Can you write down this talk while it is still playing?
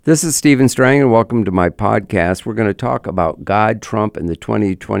This is Stephen Strang, and welcome to my podcast. We're going to talk about God, Trump, and the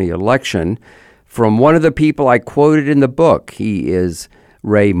 2020 election from one of the people I quoted in the book. He is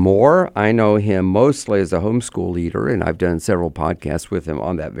Ray Moore. I know him mostly as a homeschool leader, and I've done several podcasts with him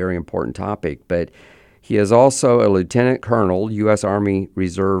on that very important topic. But he is also a lieutenant colonel, U.S. Army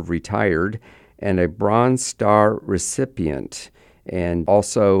Reserve retired, and a Bronze Star recipient, and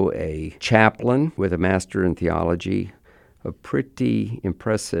also a chaplain with a master in theology. A pretty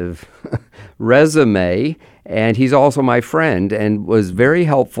impressive resume, and he's also my friend and was very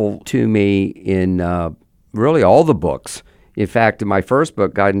helpful to me in really all the books. In fact, in my first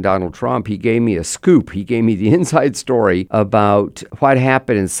book, God and Donald Trump, he gave me a scoop. He gave me the inside story about what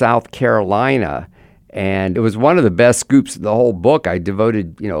happened in South Carolina, and it was one of the best scoops of the whole book. I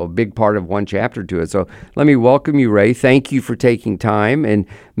devoted, a big part of one chapter to it. So let me welcome you, Ray. Thank you for taking time. And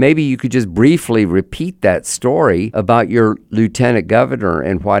maybe you could just briefly repeat that story about your lieutenant governor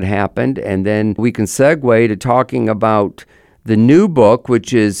and what happened. And then we can segue to talking about the new book,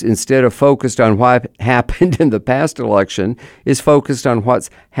 which is, instead of focused on what happened in the past election, is focused on what's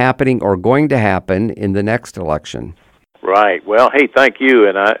happening or going to happen in the next election. Right. Well, hey, thank you.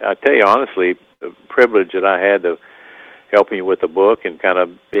 And I tell you honestly, the privilege that I had of helping you with the book and kind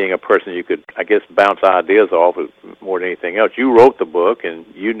of being a person you could, I guess, bounce ideas off of more than anything else. You wrote the book, and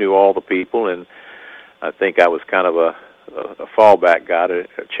you knew all the people, and I think I was kind of a fallback guy to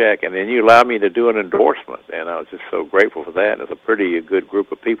check. And then you allowed me to do an endorsement, and I was just so grateful for that. And it's a pretty good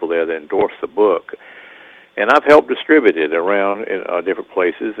group of people there that endorsed the book. And I've helped distribute it around in different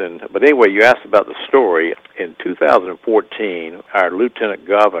places. But anyway, you asked about the story. In 2014, our lieutenant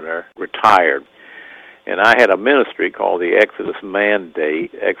governor retired, and I had a ministry called the Exodus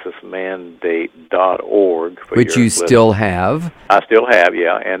Mandate, exodusmandate.org. Which you still have? I still have,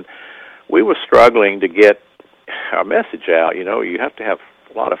 yeah. And we were struggling to get our message out. You have to have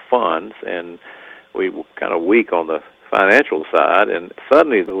a lot of funds, and we were kind of weak on the financial side, and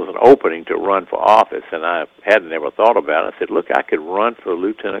suddenly there was an opening to run for office, and I hadn't never thought about it. I said, look, I could run for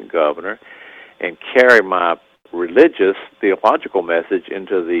lieutenant governor and carry my religious, theological message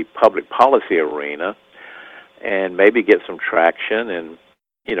into the public policy arena and maybe get some traction. And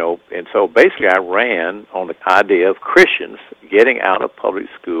so basically I ran on the idea of Christians getting out of public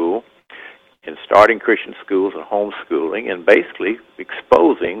school and starting Christian schools and homeschooling, and basically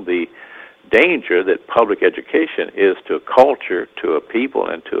exposing the danger that public education is to a culture, to a people,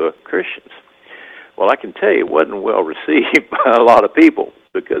 and to Christians. Well, I can tell you it wasn't well received by a lot of people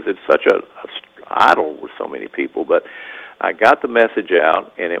because it's such a idol with so many people. But I got the message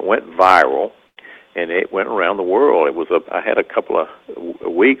out, and it went viral, and it went around the world. I had a couple of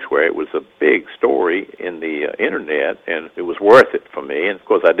weeks where it was a big story in the internet, and it was worth it for me. And of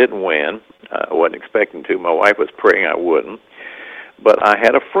course, I didn't win. I wasn't expecting to. My wife was praying I wouldn't. But I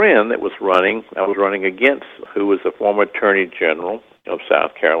had a friend that I was running against, who was a former Attorney General of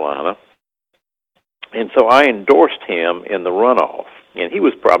South Carolina. And so I endorsed him in the runoff. And he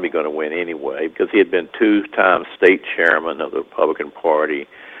was probably going to win anyway because he had been 2-time state chairman of the Republican Party.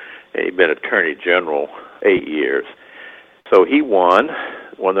 He'd been Attorney General 8 years. So he won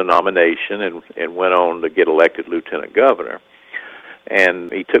the nomination, and went on to get elected lieutenant governor.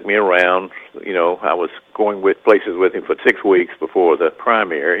 And he took me around. I was going with places with him for 6 weeks before the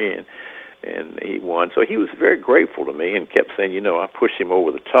primary, and he won. So he was very grateful to me and kept saying, I pushed him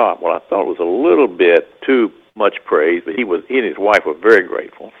over the top. Well, I thought it was a little bit too much praise, but he and his wife were very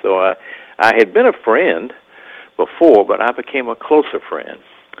grateful. So I had been a friend before, but I became a closer friend.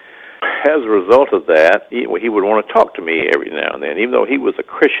 As a result of that, he would want to talk to me every now and then, even though he was a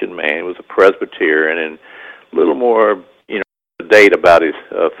Christian man. He was a Presbyterian and a little more date about his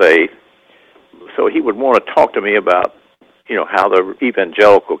faith. So he would want to talk to me about, how the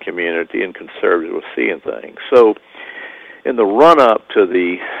evangelical community and conservatives were seeing things. So in the run-up to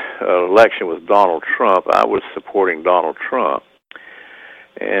the election with Donald Trump, I was supporting Donald Trump.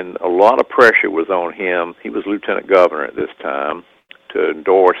 And a lot of pressure was on him. He was lieutenant governor at this time to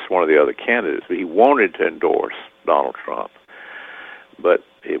endorse one of the other candidates. He wanted to endorse Donald Trump. But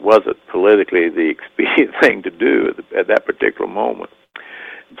it wasn't politically the expedient thing to do at that particular moment.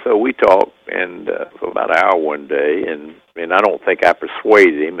 So we talked for about an hour one day, and I don't think I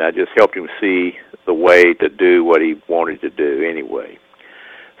persuaded him. I just helped him see the way to do what he wanted to do anyway.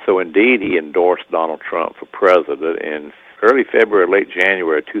 So indeed, he endorsed Donald Trump for president in early February, late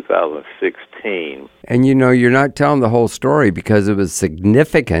January 2016. And you're not telling the whole story because it was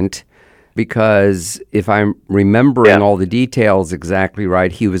significant. Because if I'm remembering all the details exactly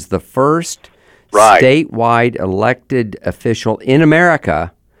right, he was the first statewide elected official in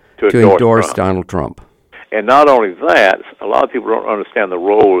America to endorse Donald Trump. And not only that, a lot of people don't understand the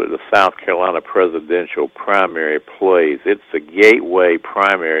role that the South Carolina presidential primary plays. It's the gateway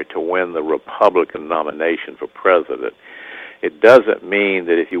primary to win the Republican nomination for president. It doesn't mean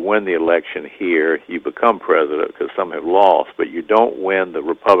that if you win the election here, you become president, because some have lost, but you don't win the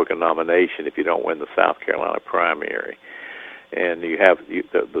Republican nomination if you don't win the South Carolina primary. And you have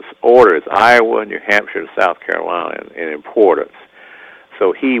the order is Iowa, New Hampshire, and South Carolina in importance.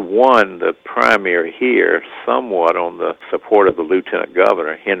 So he won the primary here somewhat on the support of the Lieutenant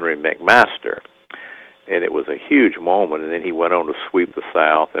Governor, Henry McMaster. And it was a huge moment, and then he went on to sweep the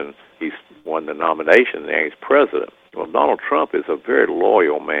South, and he's won the nomination, and he's president. Well, Donald Trump is a very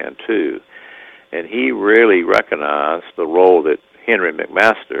loyal man, too, and he really recognized the role that Henry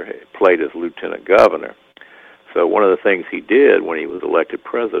McMaster played as Lieutenant Governor. So one of the things he did when he was elected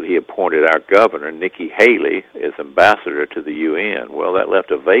president, he appointed our governor, Nikki Haley, as ambassador to the UN. Well, that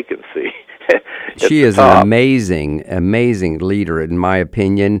left a vacancy. She is an amazing, amazing leader, in my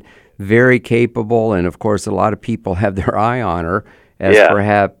opinion, very capable, and of course a lot of people have their eye on her as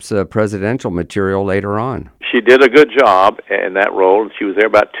perhaps presidential material later on. She did a good job in that role. She was there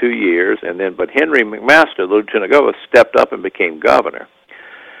about 2 years, but Henry McMaster, the lieutenant governor, stepped up and became governor.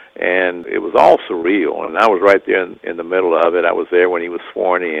 And it was all surreal, and I was right there in the middle of it. I was there when he was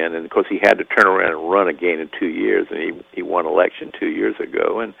sworn in, and of course he had to turn around and run again in 2 years, and he won election 2 years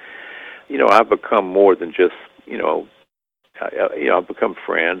ago. And I've become more than just I've become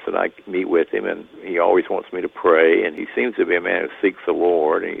friends, and I meet with him, and he always wants me to pray, and he seems to be a man who seeks the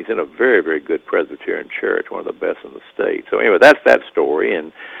Lord, and he's in a very, very good Presbyterian church, one of the best in the state. So anyway, that's that story.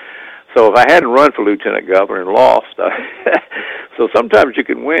 And so if I hadn't run for lieutenant governor and lost, so sometimes you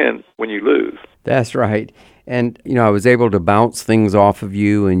can win when you lose. That's right. And, I was able to bounce things off of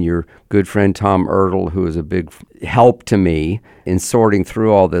you and your good friend Tom Ertl, who is a big help to me in sorting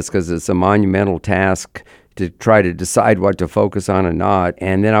through all this, because it's a monumental task to try to decide what to focus on and not.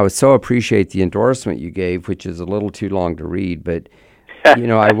 And then I would so appreciate the endorsement you gave, which is a little too long to read, but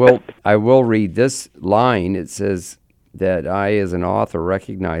I will read this line. It says that I, as an author,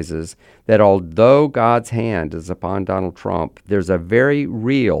 recognizes that although God's hand is upon Donald Trump, there's a very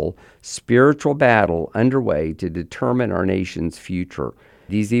real spiritual battle underway to determine our nation's future.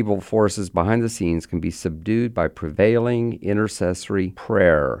 These evil forces behind the scenes can be subdued by prevailing intercessory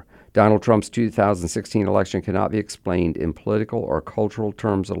prayer. Donald Trump's 2016 election cannot be explained in political or cultural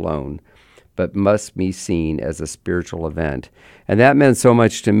terms alone, but must be seen as a spiritual event. And that meant so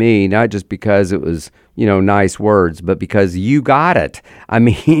much to me, not just because it was, nice words, but because you got it. I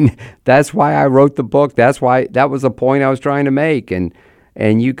mean, that's why I wrote the book. That was the point I was trying to make, and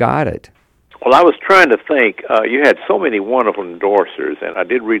you got it. Well, I was trying to think. You had so many wonderful endorsers, and I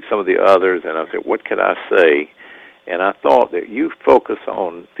did read some of the others, and I said, what could I say? And I thought that you focus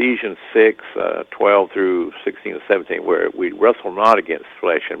on Ephesians 6, 12 through 16 and 17, where we wrestle not against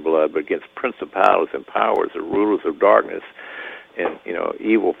flesh and blood, but against principalities and powers, the rulers of darkness, and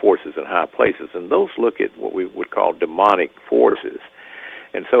evil forces in high places. And those look at what we would call demonic forces.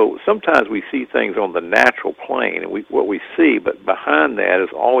 And so sometimes we see things on the natural plane, and what we see, but behind that is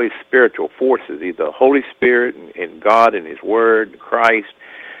always spiritual forces. Either the Holy Spirit and God and His Word, Christ,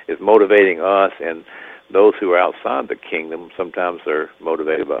 is motivating us, and those who are outside the kingdom sometimes are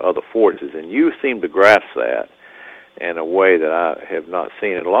motivated by other forces, and you seem to grasp that in a way that I have not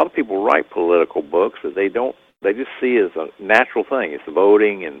seen. And a lot of people write political books, but they just see it as a natural thing. It's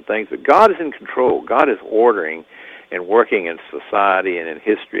voting and things, but God is in control. God is ordering and working in society and in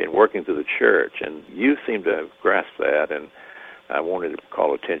history and working through the church, and you seem to have grasped that, and I wanted to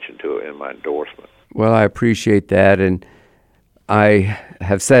call attention to it in my endorsement. Well, I appreciate that, and I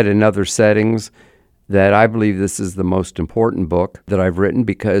have said in other settings that I believe this is the most important book that I've written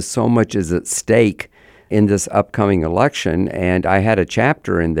because so much is at stake in this upcoming election. And I had a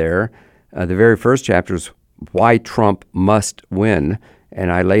chapter in there. The very first chapter is why Trump must win. And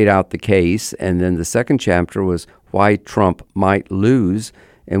I laid out the case. And then the second chapter was why Trump might lose.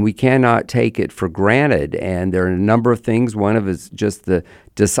 And we cannot take it for granted. And there are a number of things. One of it is just the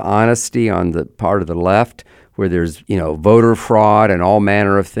dishonesty on the part of the left, where there's, voter fraud and all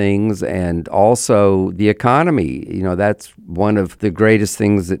manner of things, and also the economy. That's one of the greatest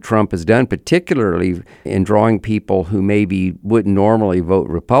things that Trump has done, particularly in drawing people who maybe wouldn't normally vote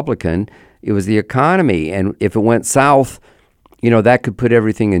Republican. It was the economy, and if it went south, that could put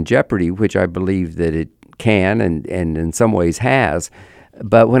everything in jeopardy, which I believe that it can and in some ways has.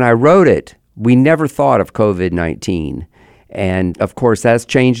 But when I wrote it, we never thought of COVID-19. And, of course, that's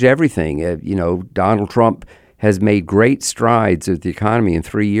changed everything. Donald Trump has made great strides with the economy in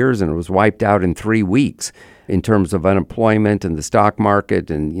 3 years, and it was wiped out in 3 weeks in terms of unemployment and the stock market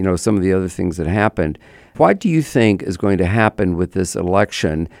and, some of the other things that happened. What do you think is going to happen with this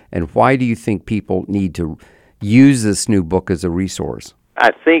election, and why do you think people need to use this new book as a resource?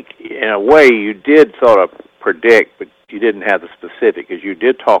 I think, in a way, you did sort of predict, but you didn't have the specific, because you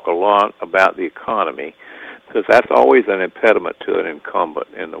did talk a lot about the economy, because that's always an impediment to an incumbent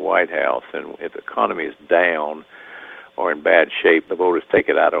in the White House. And if the economy is down or in bad shape, the voters take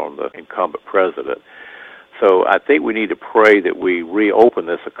it out on the incumbent president. So I think we need to pray that we reopen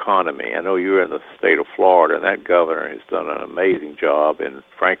this economy. I know you're in the state of Florida, and that governor has done an amazing job, and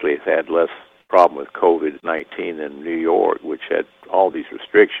frankly has had less problem with COVID-19 than New York, which had all these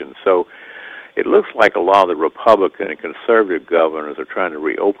restrictions. So it looks like a lot of the Republican and conservative governors are trying to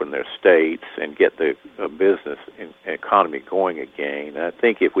reopen their states and get the business and economy going again. And I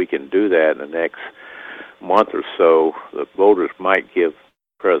think if we can do that in the next month or so, the voters might give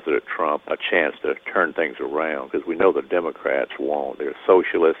President Trump a chance to turn things around, because we know the Democrats won't. They're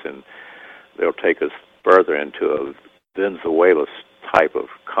socialists, and they'll take us further into a Venezuela type of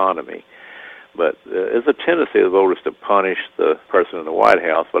economy. But there's a tendency of the voters to punish the person in the White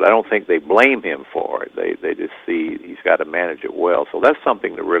House, but I don't think they blame him for it. They just see he's got to manage it well. So that's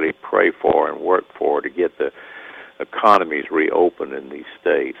something to really pray for and work for, to get the economies reopened in these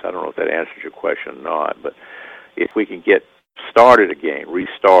states. I don't know if that answers your question or not, but if we can get started again,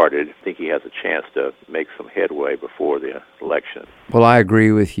 restarted, I think he has a chance to make some headway before the election. Well, I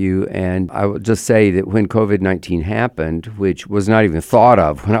agree with you, and I would just say that when COVID-19 happened, which was not even thought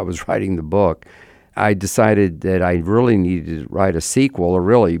of when I was writing the book, I decided that I really needed to write a sequel, or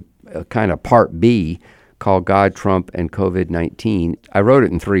really a kind of part B, called God, Trump, and COVID-19. I wrote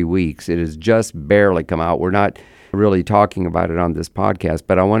it in 3 weeks. It has just barely come out. We're not really talking about it on this podcast,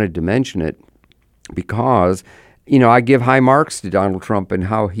 but I wanted to mention it because I give high marks to Donald Trump and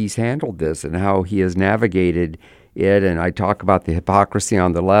how he's handled this and how he has navigated it. And I talk about the hypocrisy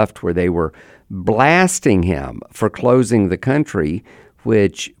on the left, where they were blasting him for closing the country,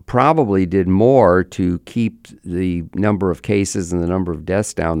 which probably did more to keep the number of cases and the number of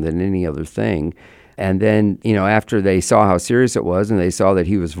deaths down than any other thing. And then, after they saw how serious it was and they saw that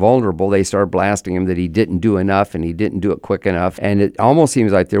he was vulnerable, they started blasting him that he didn't do enough and he didn't do it quick enough. And it almost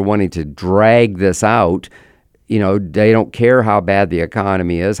seems like they're wanting to drag this out. They don't care how bad the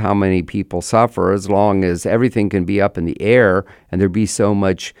economy is, how many people suffer, as long as everything can be up in the air and there be so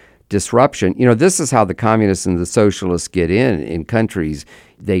much disruption. This is how the communists and the socialists get in countries.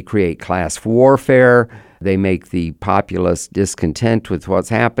 They create class warfare. They make the populace discontent with what's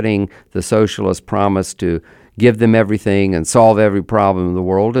happening. The socialists promise to give them everything and solve every problem in the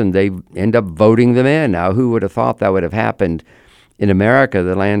world, and they end up voting them in. Now, who would have thought that would have happened in America,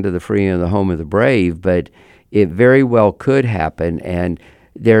 the land of the free and the home of the brave? But it very well could happen, and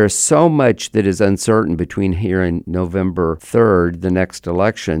there is so much that is uncertain between here and November 3rd, the next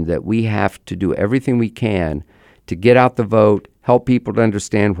election, that we have to do everything we can to get out the vote, help people to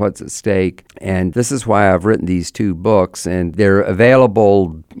understand what's at stake. And this is why I've written these 2 books, and they're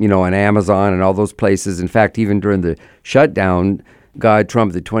available, on Amazon and all those places. In fact, even during the shutdown, God,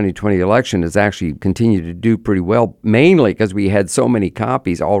 Trump, the 2020 election has actually continued to do pretty well, mainly because we had so many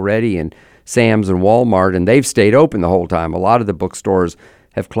copies already in Sam's and Walmart, and they've stayed open the whole time. A lot of the bookstores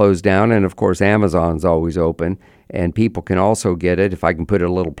have closed down, and of course Amazon's always open, and people can also get it, if I can put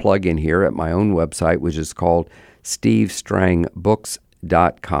a little plug in here, at my own website, which is called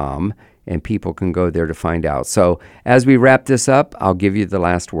stevestrangbooks.com, and people can go there to find out. So as we wrap this up, I'll give you the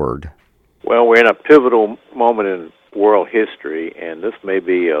last word. Well, we're in a pivotal moment in world history, and this may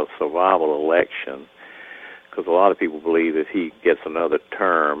be a survival election, because a lot of people believe if he gets another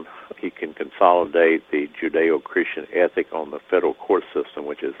term, he can consolidate the Judeo-Christian ethic on the federal court system,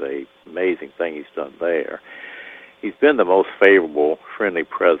 which is an amazing thing he's done there. He's been the most favorable, friendly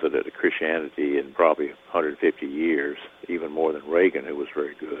president of Christianity in probably 150 years, even more than Reagan, who was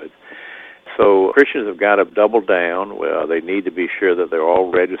very good. So Christians have got to double down. Well, they need to be sure that they're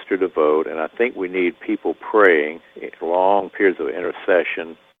all registered to vote, and I think we need people praying long periods of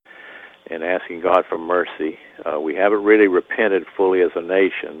intercession and asking God for mercy. We haven't really repented fully as a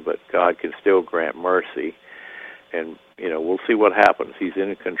nation, but God can still grant mercy. And, we'll see what happens. He's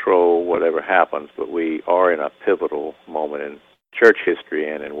in control, whatever happens, but we are in a pivotal moment in church history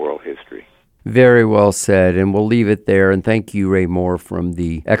and in world history. Very well said, and we'll leave it there. And thank you, Ray Moore, from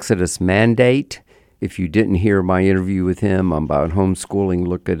the Exodus Mandate. If you didn't hear my interview with him about homeschooling,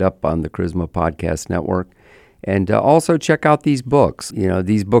 look it up on the Charisma Podcast Network. And also check out these books.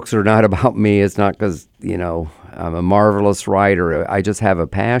 These books are not about me. It's not because, I'm a marvelous writer. I just have a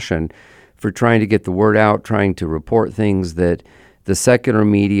passion for trying to get the word out, trying to report things that the secular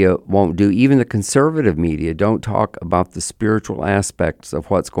media won't do. Even the conservative media don't talk about the spiritual aspects of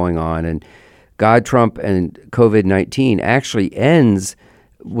what's going on. And God, Trump, and COVID-19 actually ends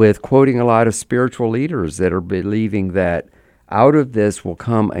with quoting a lot of spiritual leaders that are believing that out of this will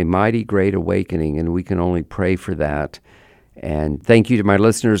come a mighty great awakening, and we can only pray for that. And thank you to my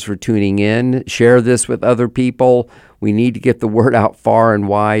listeners for tuning in. Share this with other people. We need to get the word out far and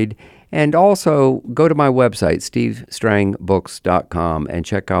wide. And also go to my website, stevestrangbooks.com, and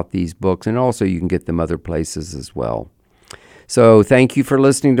check out these books. And also you can get them other places as well. So thank you for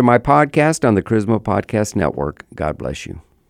listening to my podcast on the Charisma Podcast Network. God bless you.